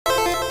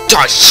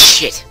Oh,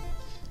 shit!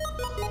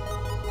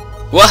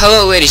 Well,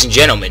 hello, ladies and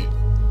gentlemen,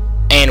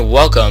 and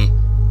welcome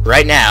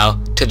right now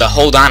to the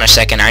hold on a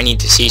second, I need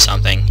to see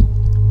something.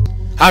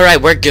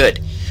 Alright, we're good.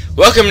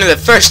 Welcome to the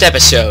first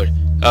episode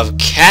of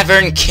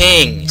Cavern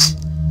Kings.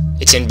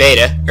 It's in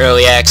beta,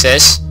 early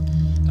access.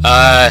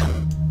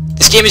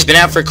 This game has been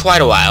out for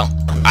quite a while.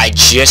 I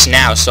just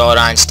now saw it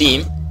on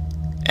Steam,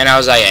 and I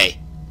was like, hey,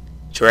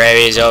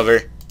 Terraria is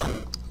over.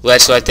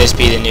 Let's let this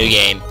be the new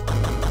game.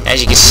 As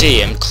you can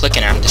see, I'm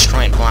clicking, I'm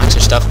destroying blocks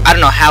and stuff. I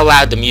don't know how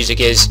loud the music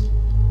is.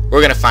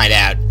 We're gonna find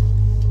out.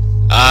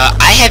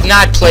 I have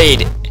not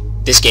played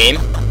this game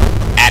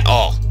at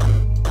all.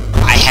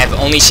 I have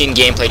only seen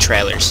gameplay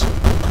trailers.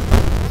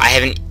 I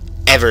haven't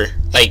ever,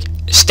 like,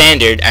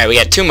 standard, we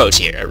got two modes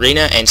here,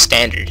 arena and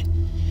standard.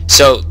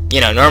 So,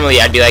 you know, normally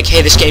I'd be like,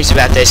 hey, this game's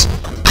about this.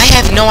 I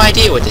have no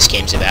idea what this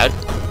game's about,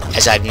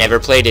 as I've never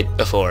played it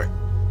before.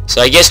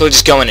 So I guess we'll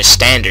just go into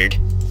standard.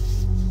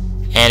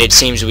 And it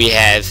seems we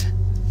have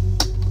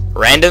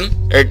random,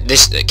 or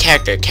this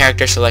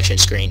character selection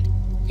screen.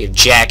 We have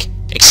Jack,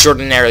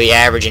 extraordinarily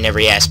average in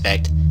every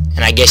aspect,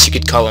 and I guess you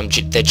could call him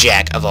the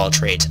Jack of all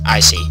trades.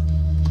 I see.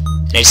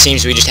 And it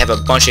seems we just have a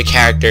bunch of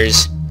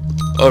characters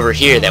over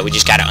here that we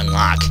just gotta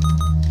unlock.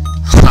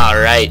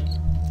 Alright.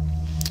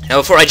 Now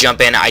before I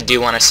jump in, I do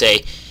want to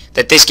say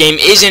that this game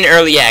is in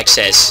early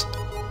access,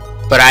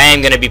 but I am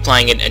going to be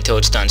playing it until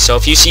it's done. So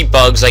if you see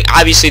bugs, like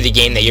obviously the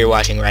game that you're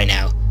watching right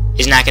now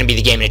is not going to be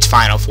the game in its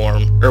final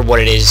form, or what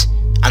it is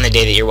on the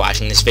day that you're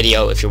watching this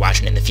video if you're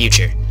watching it in the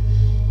future.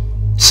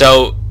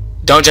 So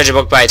don't judge a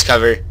book by its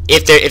cover.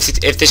 If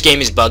this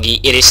game is buggy,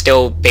 it is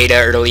still beta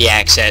early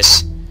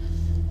access.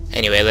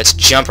 Anyway, let's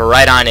jump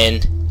right on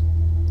in.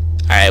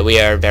 Alright, we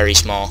are very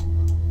small.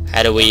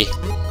 How do we...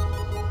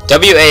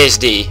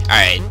 WASD.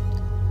 Alright.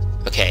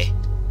 Okay.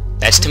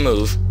 That's to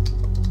move.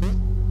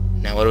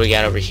 Now what do we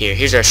got over here?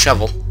 Here's our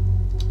shovel.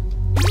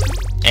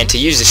 And to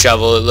use the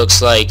shovel, it looks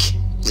like...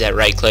 Is that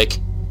right click?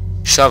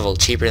 Shovel,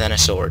 cheaper than a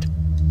sword.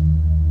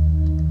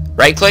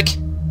 Right click?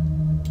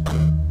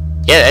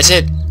 Yeah, that's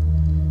it.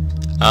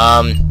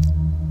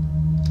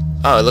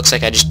 Oh, it looks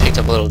like I just picked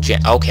up a little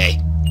gem.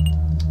 Okay.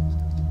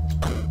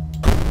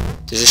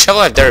 Does the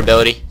shovel have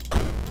durability?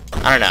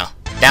 I don't know.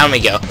 Down we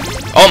go.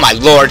 Oh my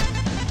lord!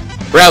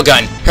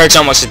 Railgun hurts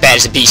almost as bad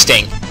as a bee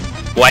sting.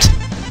 What?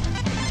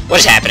 What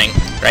is happening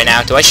right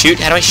now? Do I shoot?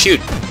 How do I shoot?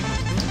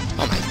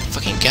 Oh my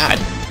fucking god.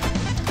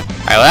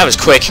 Alright, well that was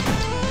quick.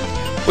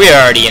 We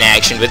are already in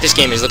action, but this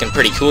game is looking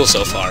pretty cool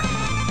so far.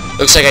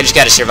 Looks like I just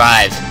gotta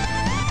survive.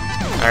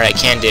 Alright,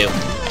 can do.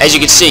 As you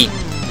can see,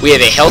 we have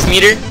a health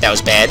meter. That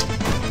was bad.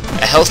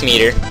 A health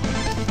meter.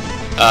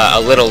 A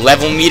little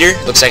level meter.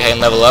 Looks like I can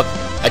level up.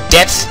 A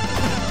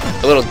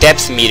little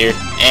depth meter.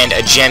 And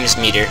a gems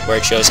meter, where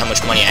it shows how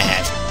much money I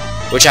have.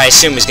 Which I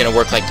assume is gonna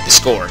work like the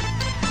score.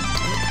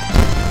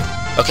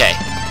 Okay.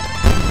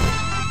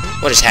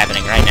 What is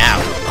happening right now?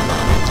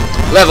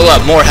 Level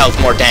up, more health,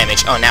 more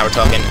damage. Oh, now we're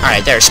talking.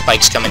 Alright, there are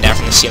spikes coming down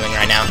from the ceiling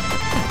right now.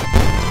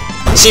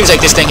 It seems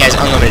like this thing has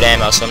unlimited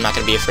ammo, so I'm not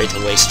going to be afraid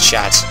to waste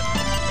shots.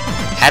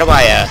 How do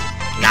I,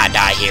 not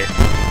die here?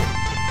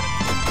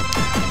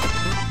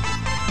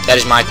 That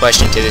is my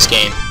question to this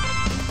game.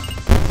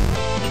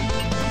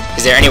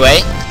 Is there any way?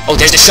 Oh,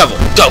 there's the shovel.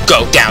 Go,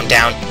 go, down,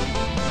 down.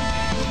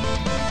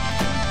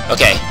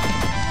 Okay.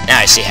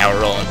 Now I see how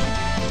we're rolling.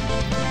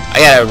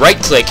 I gotta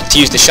right-click to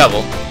use the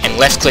shovel,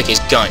 and left-click is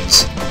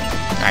guns.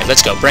 Alright,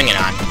 let's go. Bring it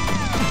on.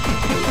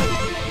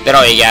 That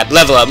all you got.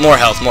 Level up, more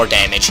health, more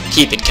damage.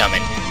 Keep it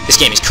coming. This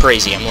game is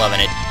crazy. I'm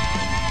loving it.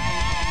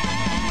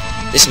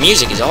 This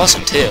music is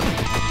awesome, too.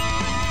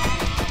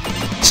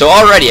 So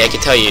already I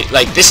can tell you,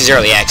 like, this is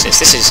early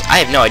access.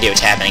 I have no idea what's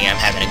happening, and I'm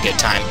having a good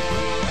time.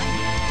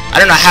 I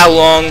don't know how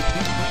long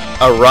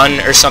a run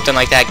or something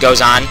like that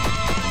goes on,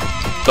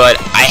 but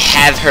I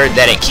have heard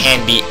that it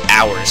can be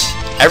hours.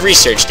 I've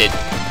researched it.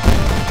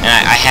 And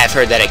I have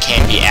heard that it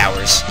can be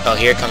hours. Oh,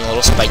 here come the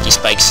little spiky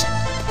spikes.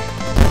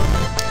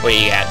 What do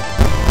you got?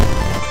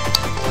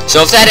 So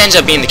if that ends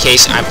up being the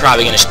case, I'm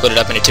probably going to split it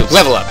up into two.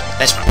 Level up!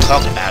 That's what I'm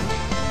talking about.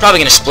 Probably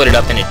going to split it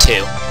up into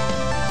two.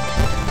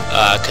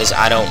 Because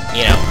I don't,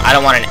 you know, I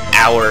don't want an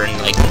hour and,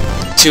 like,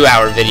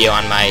 2-hour video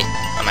on my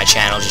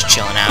channel just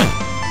chilling out.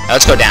 Now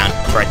let's go down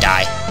before I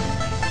die.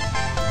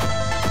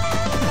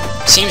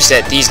 Seems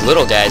that these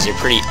little guys are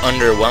pretty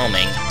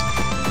underwhelming.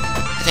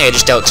 I think I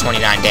just dealt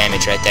 29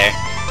 damage right there.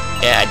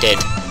 Yeah, I did.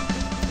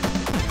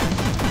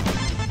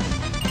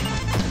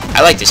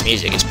 I like this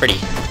music. It's pretty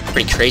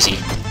crazy.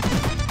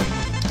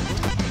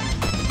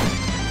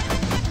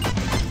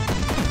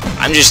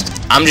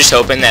 I'm just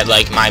hoping that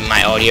like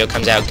my audio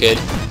comes out good,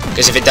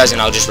 because if it doesn't,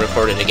 I'll just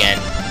record it again.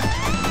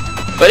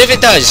 But if it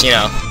does, you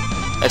know,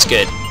 that's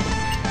good.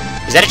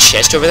 Is that a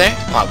chest over there?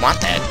 Oh, I want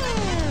that.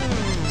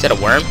 Is that a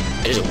worm?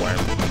 It is a worm.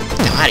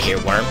 Get out of here,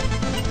 worm.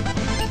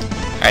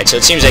 Alright, so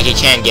it seems like you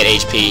can get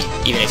HP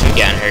even if you've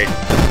gotten hurt.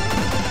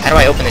 How do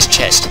I open this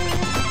chest?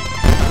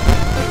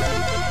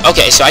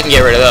 Okay, so I can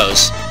get rid of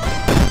those.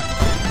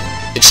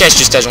 The chest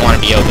just doesn't want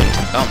to be opened.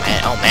 Oh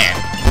man.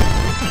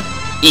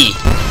 E.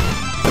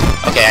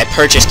 Okay, I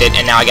purchased it,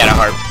 and now I got a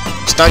harp.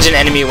 Stuns an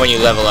enemy when you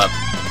level up.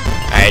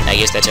 Alright, I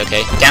guess that's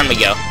okay. Down we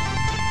go.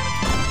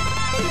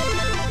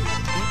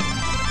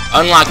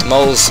 Unlocked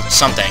moles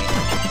something.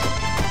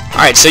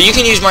 Alright, so you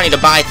can use money to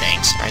buy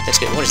things. Alright, that's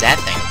good. What is that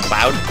thing? A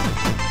cloud?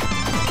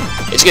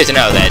 It's good to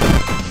know that.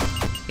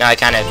 Now I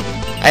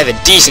have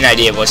a decent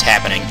idea of what's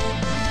happening.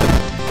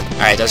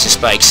 Alright, those are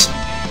spikes.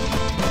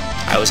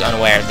 I was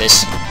unaware of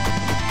this.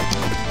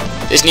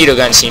 This needle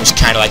gun seems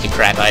kind of like a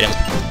crap item.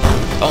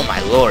 Oh my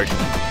lord.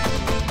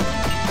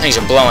 Things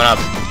are blowing up.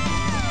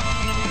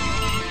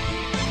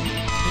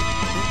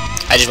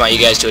 I just want you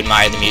guys to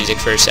admire the music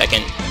for a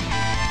second.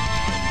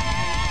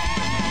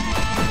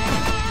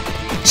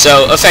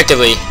 So,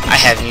 effectively, I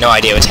have no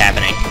idea what's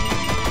happening.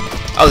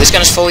 Oh, this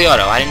gun is fully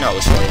auto. I didn't know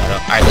it was fully auto.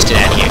 Alright, let's get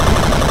out of here.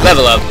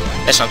 Level up.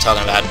 That's what I'm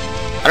talking about.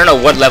 I don't know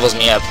what levels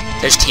me up.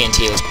 There's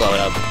TNT. Let's blow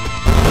it up.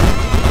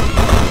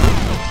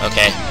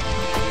 Okay.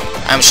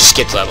 I'm just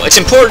skip level. It's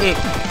important.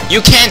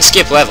 You can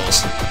skip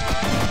levels.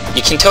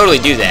 You can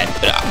totally do that.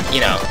 But,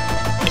 you know,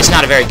 it's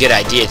not a very good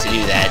idea to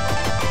do that.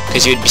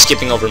 Because you'd be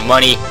skipping over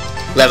money,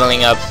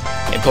 leveling up,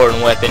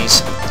 important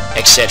weapons,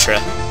 etc.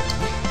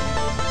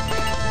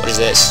 What is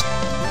this?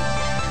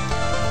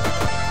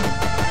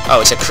 Oh,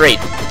 it's a crate.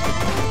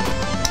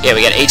 Yeah,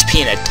 we got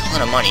HP and a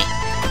ton of money.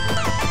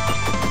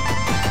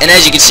 And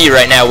as you can see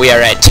right now, we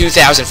are at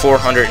 2,400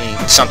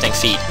 and something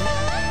feet,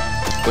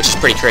 which is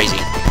pretty crazy.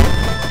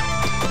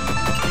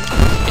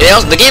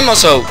 The game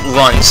also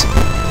runs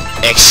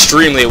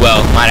extremely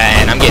well, might I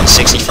add. I'm getting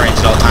 60 frames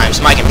at all times.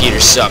 My computer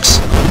sucks,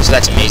 so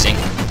that's amazing.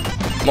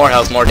 More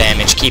health, more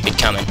damage. Keep it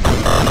coming.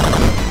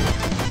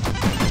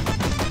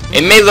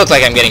 It may look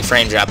like I'm getting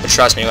frame drop, but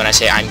trust me when I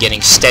say I'm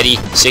getting steady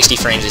 60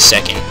 frames a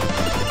second.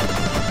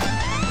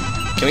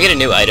 Can we get a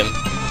new item?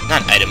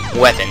 Not item,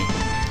 weapon.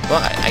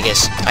 Well, I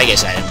guess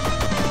item.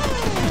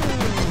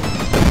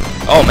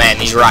 Oh man,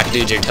 these rock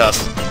dudes are tough.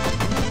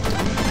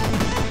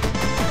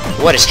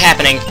 What is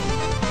happening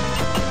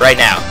right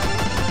now?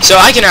 So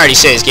I can already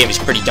say this game is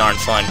pretty darn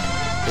fun.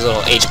 There's a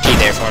little HP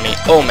there for me.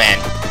 Oh man.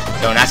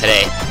 No, not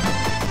today.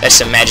 That's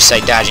some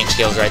Magicite dodging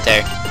skills right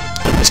there.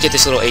 Let's get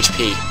this little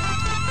HP.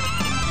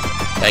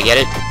 Did I get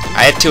it?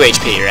 I have 2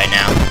 HP right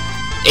now.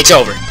 It's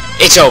over.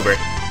 It's over.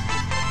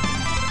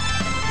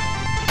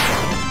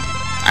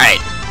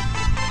 Alright.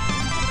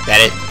 That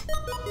it?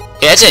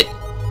 Yeah, that's it.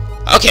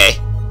 Okay.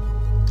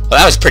 Well,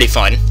 that was pretty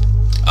fun.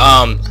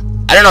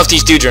 I don't know if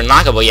these dudes are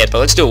unlockable yet, but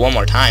let's do it one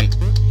more time.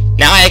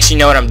 Now I actually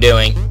know what I'm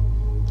doing.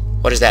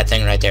 What is that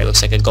thing right there? It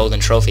looks like a golden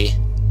trophy.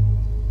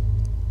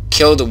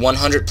 Killed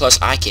 100 plus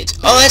iKids.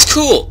 Oh, that's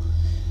cool!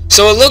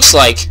 So it looks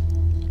like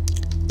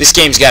this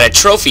game's got a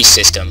trophy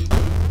system.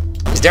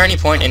 Is there any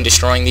point in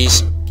destroying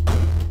these?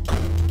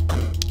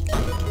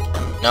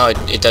 No,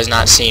 it does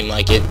not seem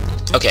like it.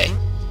 Okay.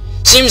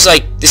 Seems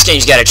like this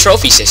game's got a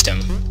trophy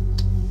system.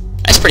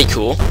 That's pretty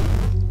cool.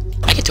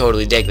 I could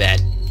totally dig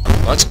that.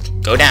 Well, let's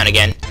go down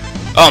again.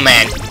 Oh,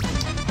 man.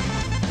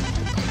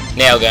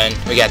 Nail gun.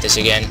 We got this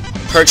again.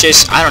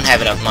 Purchase. I don't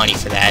have enough money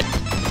for that.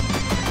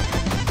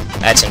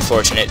 That's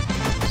unfortunate.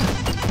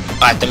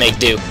 I'll have to make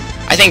do.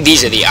 I think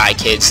these are the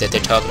iKids that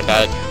they're talking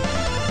about.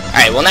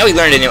 Alright, well now we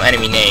learned a new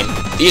enemy name.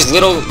 These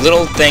little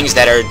things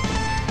that are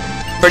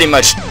pretty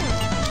much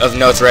of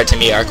no threat to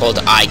me are called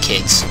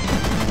iKids.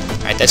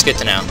 Alright, that's good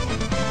to know.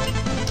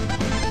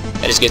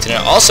 That is good to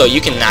know. Also, you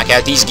can knock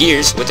out these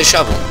gears with a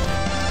shovel.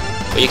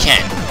 Well, you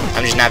can.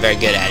 I'm just not very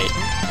good at it.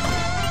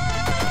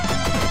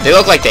 They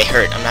look like they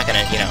hurt. I'm not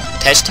gonna, you know,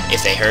 test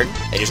if they hurt.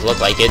 They just look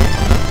like it.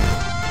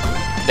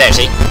 There,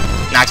 see?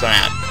 Knocked one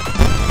out.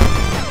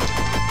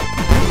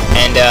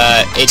 And,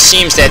 it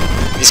seems that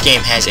this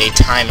game has a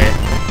timer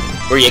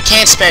where you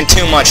can't spend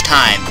too much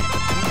time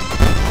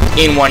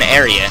in one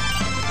area,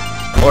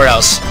 or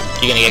else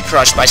you're gonna get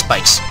crushed by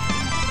spikes.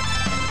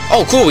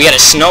 Oh, cool, we got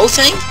a snow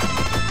thing?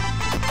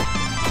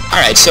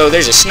 Alright, so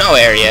there's a snow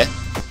area,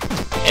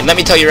 and let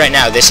me tell you right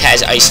now, this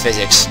has ice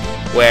physics,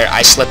 where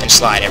I slip and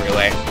slide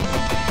everywhere.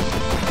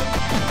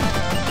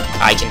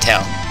 I can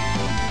tell.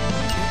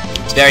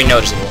 It's very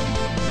noticeable.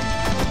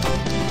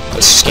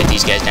 Let's just get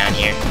these guys down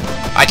here.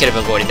 I could have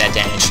avoided that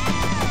damage.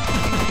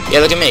 Yeah,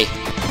 look at me.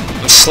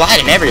 I'm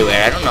sliding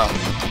everywhere, I don't know.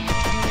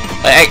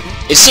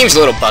 It seems a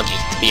little buggy,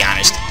 to be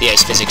honest, the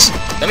ice physics.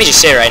 Let me just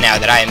say right now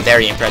that I am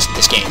very impressed with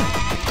this game.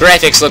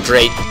 Graphics look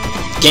great.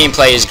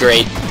 Gameplay is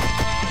great.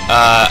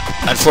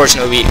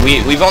 Unfortunately,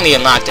 we've only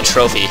unlocked a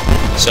trophy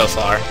so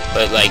far,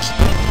 but, like,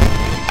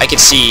 I could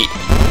see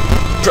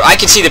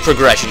the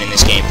progression in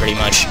this game, pretty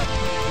much.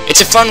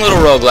 It's a fun little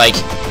roguelike.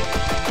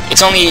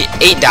 It's only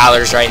 $8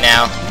 right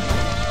now.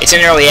 It's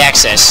in early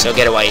access, so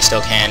get it while you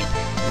still can.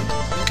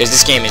 Because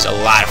this game is a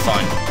lot of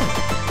fun.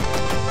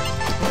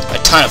 A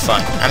ton of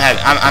fun.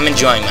 I'm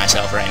enjoying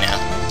myself right now.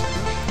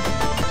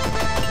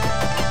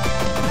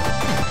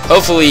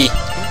 Hopefully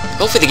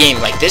the game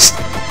like this,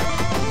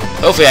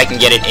 hopefully I can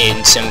get it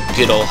in some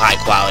good old high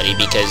quality,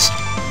 because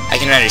I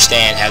can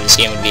understand how this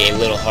game would be a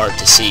little hard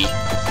to see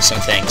some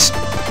things.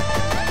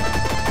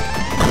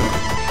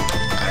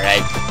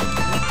 Alright.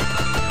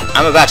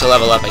 I'm about to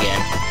level up again.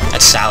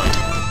 That's solid.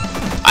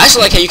 I also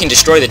like how you can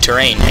destroy the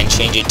terrain and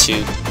change it to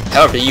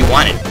however you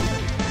want it.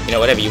 You know,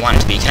 whatever you want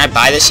it to be. Can I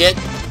buy this yet?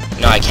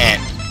 No, I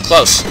can't.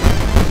 Close.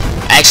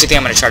 I actually think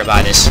I'm going to try to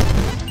buy this.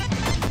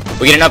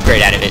 We get an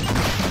upgrade out of it.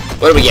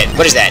 What do we get?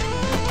 What is that?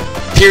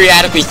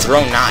 Periodically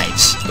throw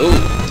knives. Ooh.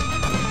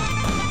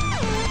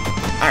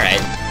 Alright.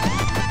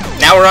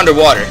 Now we're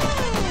underwater.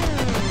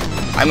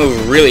 I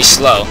move really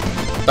slow,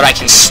 but I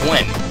can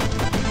swim.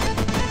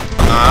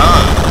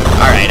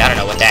 Alright, I don't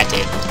know what that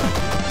did.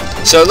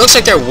 So it looks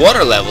like there are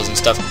water levels and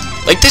stuff.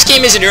 Like, this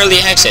game is in early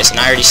access, and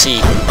I already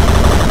see...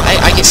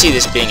 I can see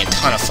this being a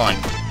ton of fun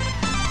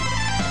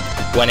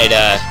when it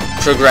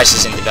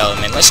progresses in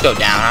development. Let's go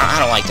down. I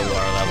don't like the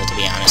water level, to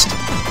be honest.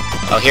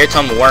 Oh, here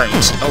come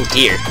worms. Oh,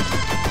 dear.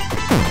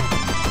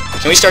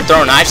 Can we start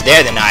throwing knives?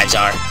 There the knives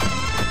are.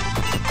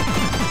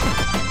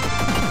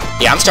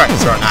 Yeah, I'm starting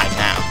to throw knives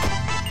now.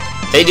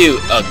 They do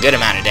a good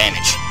amount of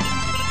damage.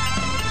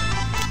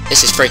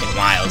 This is freaking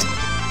wild.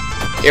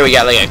 Here we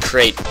got like a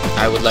crate.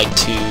 I would like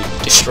to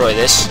destroy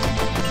this.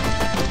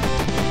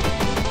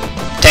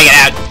 Take it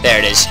out!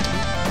 There it is.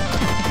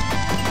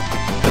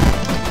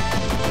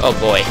 Oh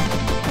boy.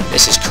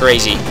 This is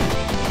crazy.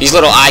 These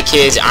little eye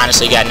kids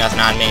honestly got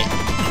nothing on me.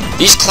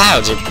 These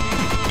clouds are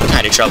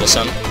kind of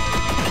troublesome.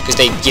 Because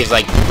they give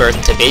like birth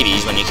to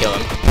babies when you kill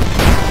them.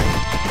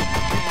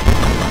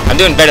 I'm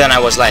doing better than I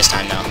was last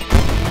time though.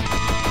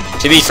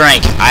 To be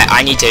frank,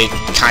 I need to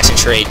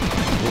concentrate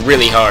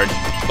really hard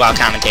while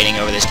commentating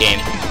over this game.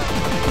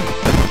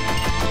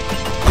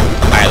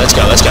 Alright, let's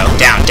go, let's go.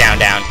 Down, down,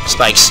 down.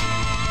 Spikes.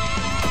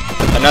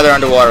 Another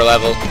underwater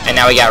level, and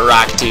now we got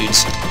rock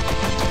dudes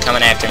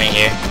coming after me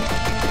here.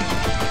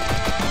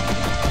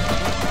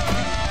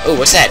 Oh,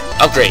 what's that?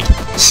 Upgrade.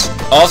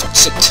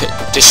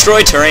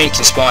 Destroy terrain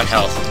can spawn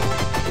health.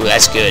 Ooh,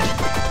 that's good.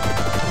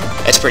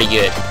 That's pretty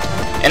good.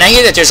 And I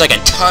hear that there's like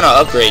a ton of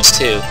upgrades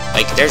too.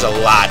 Like, there's a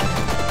lot.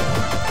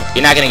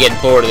 You're not gonna get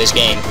bored of this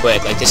game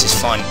quick. Like, this is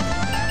fun.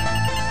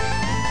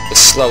 Let's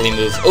slowly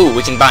move. Ooh,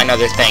 we can buy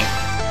another thing.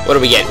 What do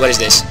we get? What is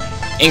this?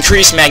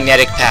 Increase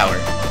magnetic power.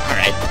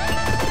 Alright.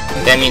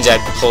 That means I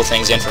pull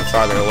things in from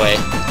farther away.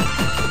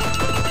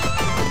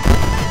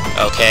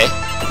 Okay.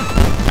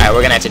 Alright,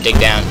 we're gonna have to dig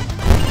down.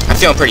 I'm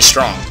feeling pretty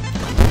strong.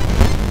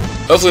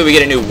 Hopefully we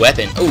get a new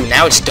weapon. Ooh,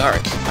 now it's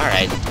dark.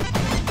 Alright.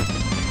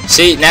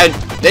 See, now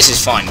this is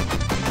fun.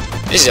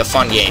 This is a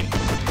fun game.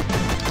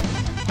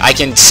 I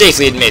can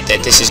safely admit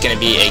that this is going to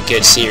be a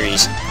good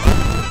series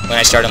when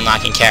I start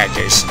unlocking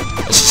characters.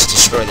 Let's just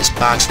destroy this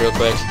box real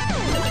quick.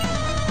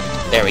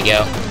 There we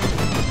go.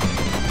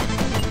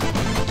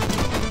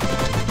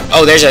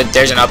 Oh, there's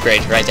an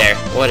upgrade right there.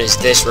 What is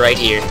this right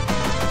here?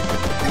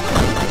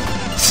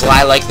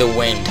 Fly like the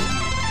wind.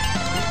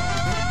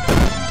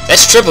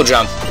 That's triple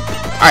jump.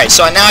 Alright,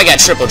 so now I got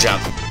triple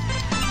jump.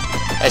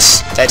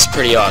 That's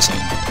pretty awesome.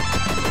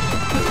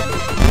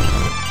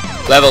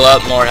 Level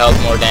up, more health,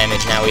 more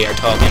damage. Now we are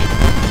talking.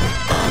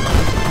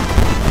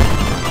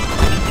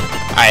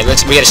 Alright,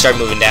 we gotta start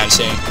moving down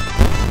soon.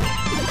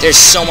 There's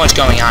so much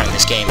going on in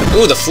this game.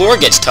 Ooh, the floor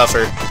gets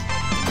tougher.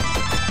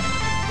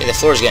 Yeah, the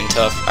floor's getting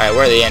tough. Alright,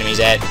 where are the enemies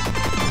at?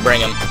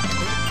 Bring them.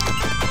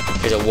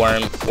 Here's a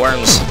worm.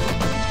 Worms.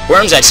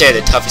 Worms, I'd say, are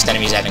the toughest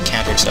enemies I've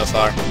encountered so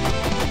far.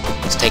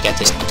 Let's take out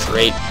this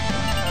crate.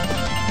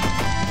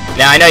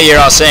 Now, I know you're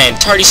all saying,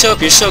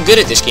 Tardysoap, you're so good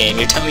at this game.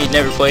 You're telling me you've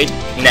never played?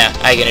 No,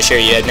 I can assure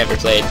you I've never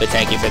played, but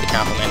thank you for the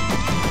compliment.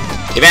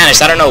 To be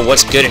honest, I don't know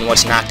what's good and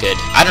what's not good.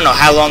 I don't know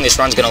how long this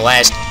run's gonna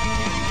last,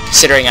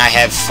 considering I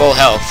have full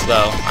health,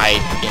 though.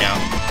 I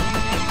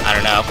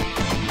don't know.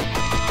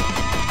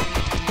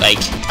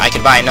 Like, I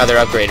could buy another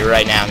upgrade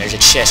right now, and there's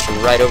a chest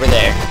right over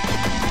there.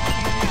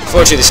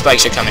 Fortunately, the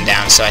spikes are coming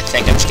down, so I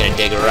think I'm just gonna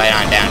dig right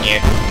on down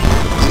here.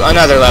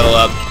 Another level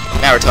up.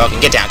 Now we're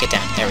talking. Get down, get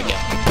down. There we go.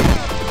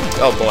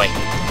 Oh boy.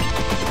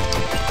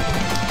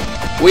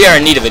 We are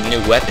in need of a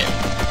new weapon.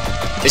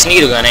 This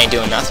needle gun ain't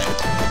doing nothing.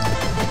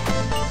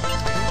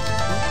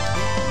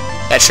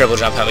 That triple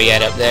jump how we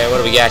got up there. What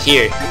do we got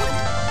here?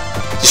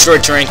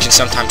 Destroyed terrain can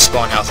sometimes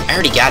spawn health. I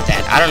already got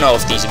that. I don't know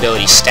if these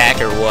abilities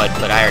stack or what,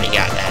 but I already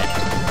got that.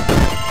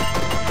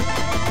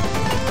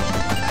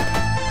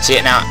 See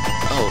it now?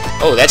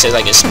 Oh, that's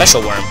like a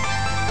special worm.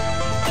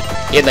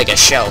 He had like a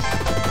shell.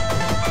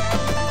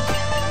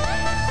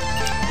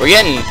 We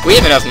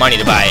have enough money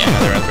to buy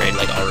another upgrade,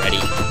 like,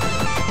 already.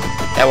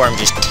 That worm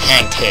just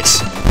tanked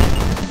hits.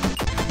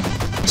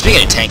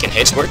 Speaking of tanking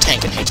hits, we're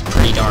tanking hits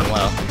pretty darn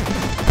well.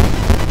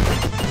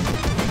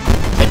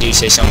 If I do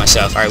say so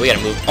myself. Alright, we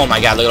gotta move. Oh my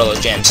god, look at all those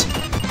gems.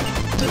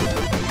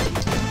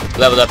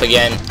 Leveled up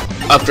again.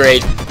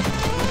 Upgrade.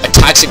 A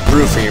toxic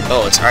brew for your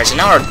bullets. Alright, so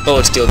now our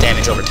bullets deal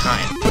damage over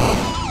time.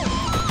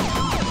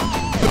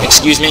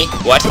 Excuse me?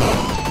 What?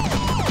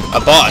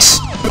 A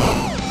boss.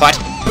 What?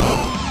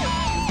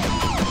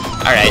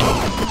 Alright.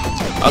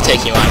 I'll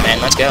take you on,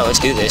 man. Let's go. Let's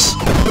do this.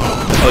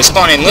 Oh, we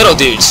spawn in little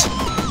dudes.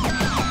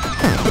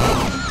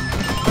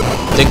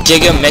 The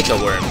Giga Mecha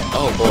Worm.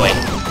 Oh, boy.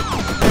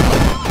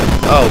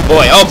 Oh,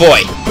 boy. Oh,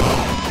 boy.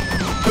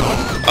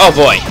 Oh,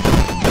 boy.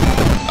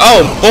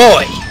 Oh,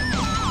 boy.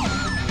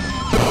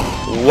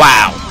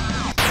 Wow.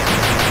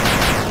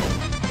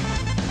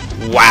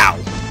 Wow.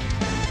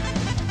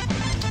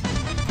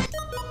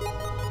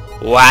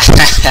 Wow.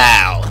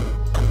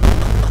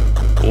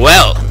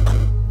 Well,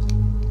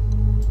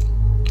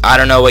 I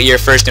don't know what your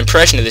first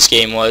impression of this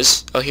game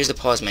was. Oh, here's the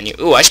pause menu.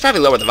 Ooh, I should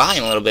probably lower the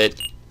volume a little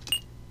bit.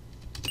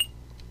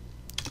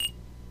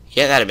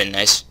 Yeah, that'd have been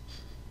nice.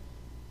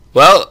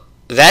 Well,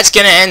 that's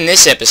gonna end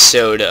this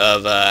episode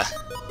of,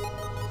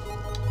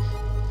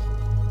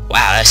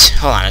 Wow,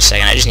 hold on a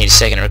second. I just need a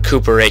second to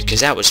recuperate,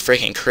 because that was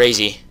freaking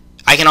crazy.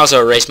 I can also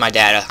erase my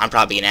data. I'm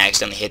probably gonna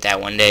accidentally hit that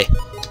one day.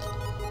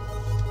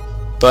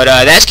 But,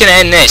 that's gonna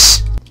end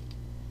this.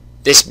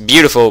 This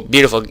beautiful,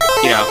 beautiful,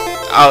 you know...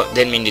 Oh,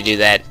 didn't mean to do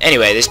that.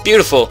 Anyway, this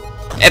beautiful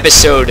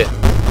episode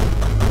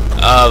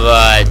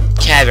of,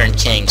 Cavern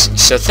Kings.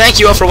 So thank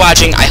you all for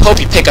watching. I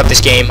hope you pick up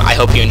this game. I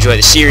hope you enjoy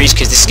the series,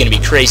 because this is going to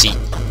be crazy.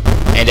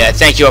 And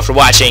thank you all for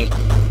watching,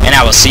 and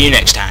I will see you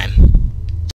next time.